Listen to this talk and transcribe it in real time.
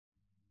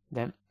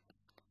Then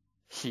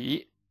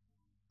洗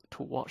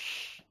to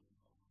wash.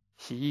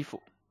 洗衣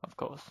服 of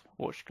course,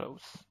 wash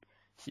clothes.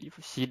 洗衣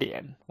服洗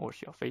脸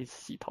wash your face.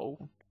 洗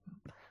头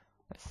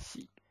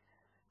洗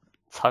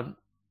层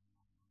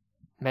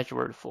match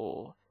word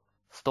for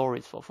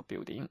stories for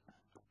building.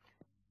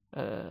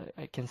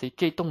 I can say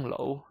这栋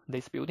楼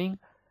this building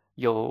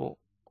有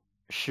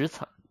10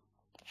层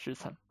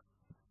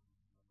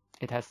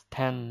It has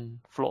 10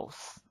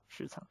 floors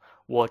 10层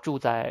我住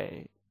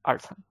在2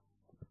层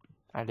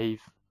I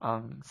live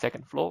on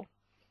second floor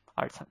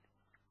 2层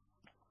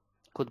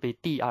could be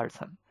第2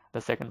层 the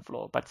second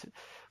floor, but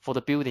for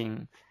the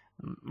building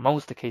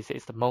most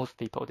cases most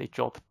people they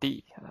drop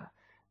D.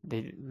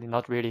 They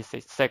not really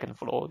say second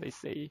floor, they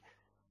say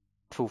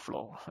 2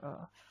 floor.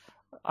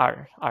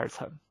 二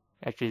层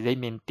actually they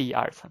mean 第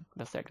2层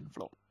the second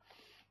floor.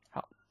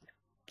 好，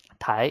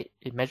台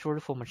it measures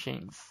word for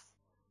machines.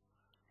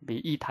 比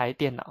一台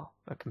电脑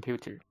a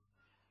computer.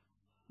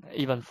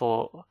 Even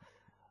for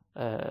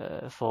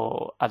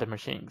other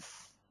machines,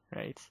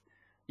 right?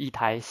 一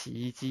台洗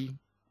衣机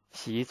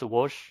洗 is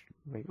wash,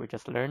 we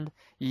just learned.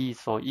 衣 is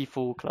for 衣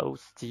服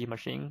clothes, 机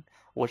machine,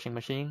 washing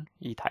machine.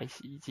 一台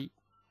洗衣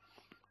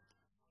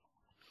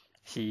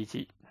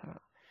机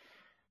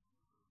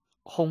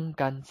烘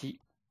干机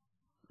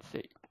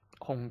say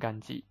烘干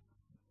机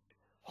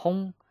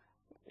烘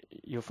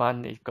you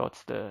find it got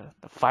the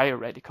fire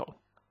radical.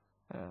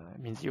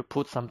 Means you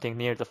put something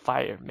near the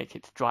fire, make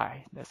it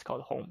dry. That's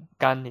called 烘.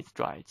 干 is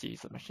dry. 机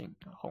is a machine.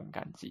 烘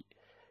干机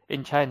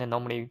In China,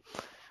 normally,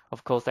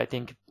 of course, I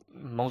think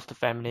most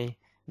family,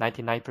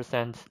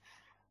 99%,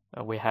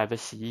 we have a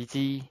洗衣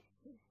机,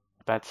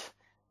 but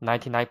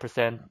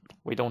 99%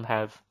 we don't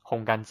have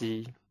烘干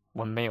机.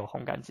 我们没有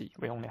烘干机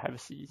we only have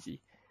洗衣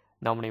机.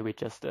 Normally we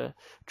just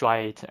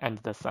dry it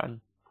under the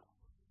sun.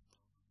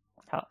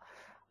 好，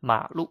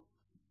马路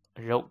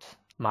road.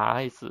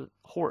 马 is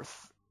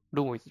horse.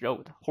 路 is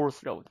road.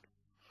 Horse road.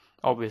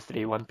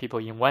 Obviously, when people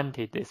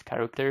invented this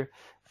character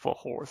for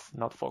horse,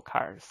 not for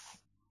cars.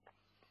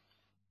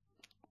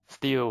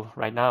 Still,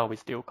 right now we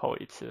still call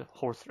it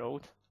horse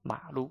road.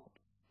 马路。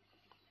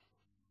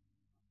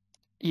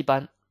一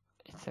般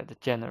it said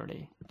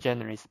generally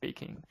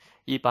speaking.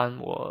 一般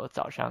我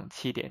早上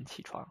7点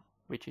起床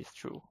which is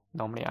true.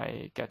 Normally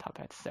I get up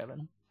at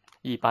 7.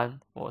 一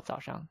般我早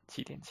上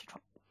7点起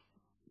床。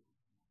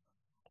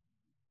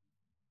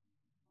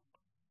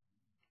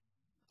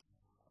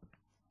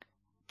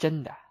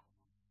真的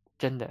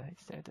it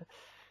said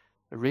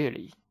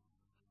really.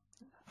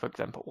 For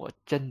example, 我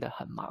真的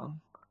很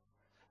忙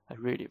I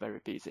really very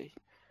busy.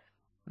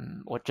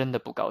 我真的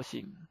不高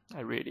兴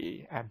I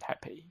really am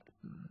happy.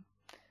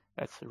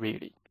 That's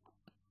really.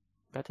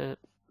 But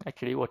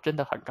actually 我真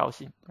的很高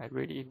兴 I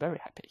really very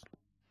happy.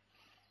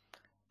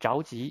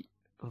 着急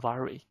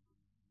worry.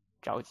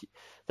 着急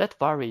That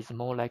worry is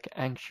more like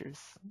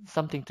anxious.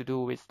 Something to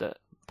do with the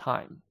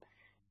time.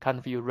 Kind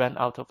of you run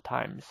out of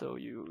time, so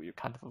you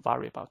kind of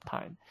worry about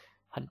time.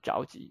 很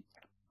着急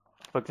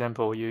For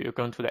example, you're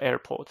going to the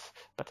airport,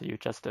 but you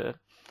just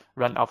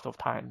run out of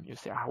time. You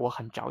say, 我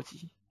很着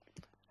急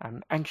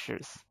I'm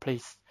anxious.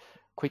 Please,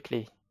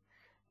 quickly.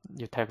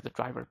 You tell the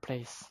driver,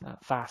 please,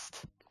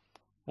 fast.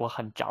 我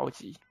很着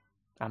急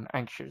I'm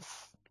anxious.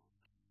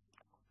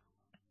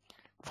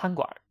 餐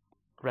馆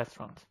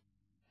restaurant.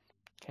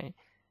 Okay.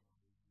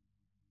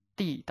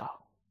 地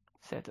道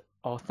said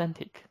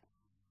authentic,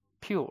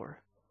 pure.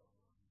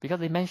 Because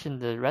they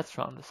mentioned the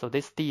restaurant, so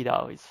this 地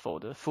道 is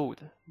for the food,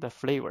 the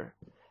flavor.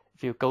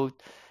 If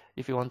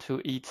you want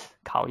to eat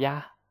烤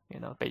鸭,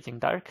 Beijing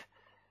Dark,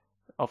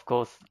 of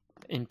course,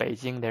 in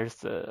Beijing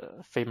there's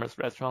a famous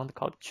restaurant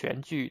called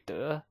全聚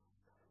德.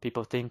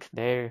 People think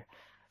their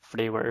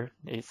flavor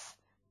is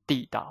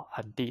地道,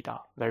 很地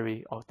道,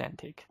 very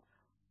authentic.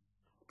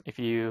 If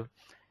you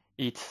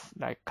eat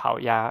like 烤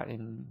鸭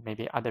in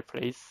maybe other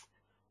place,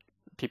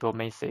 people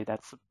may say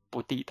that's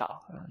不地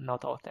道,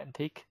 not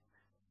authentic.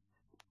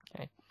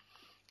 Okay.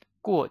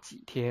 过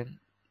几天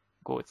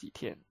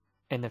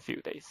in a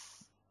few days.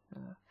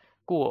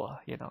 过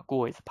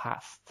过 is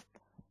pass,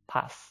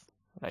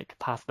 like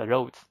pass the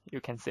road. You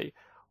can say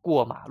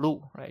过马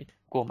路, right?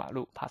 过马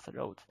路 pass the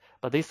road.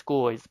 But this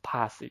过 is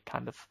pass, it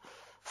kind of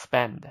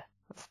spend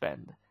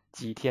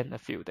几天 a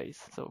few days.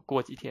 So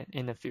过几天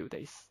in a few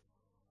days.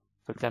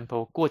 For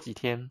example, 过几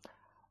天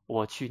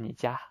我去你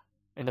家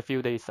In a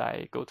few days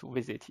I go to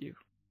visit you.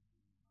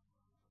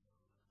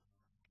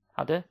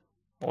 好的，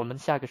我们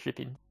下个视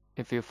频。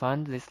If you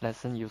find this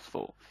lesson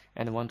useful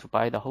and want to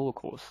buy the whole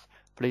course,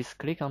 please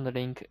click on the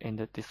link in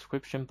the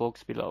description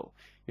box below.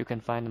 You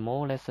can find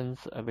more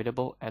lessons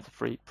available as a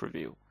free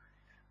preview.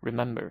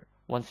 Remember,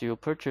 once you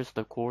purchase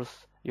the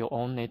course, you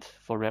own it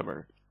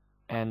forever,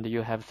 and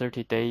you have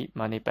 30-day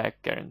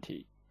money-back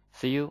guarantee.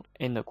 See you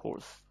in the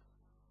course.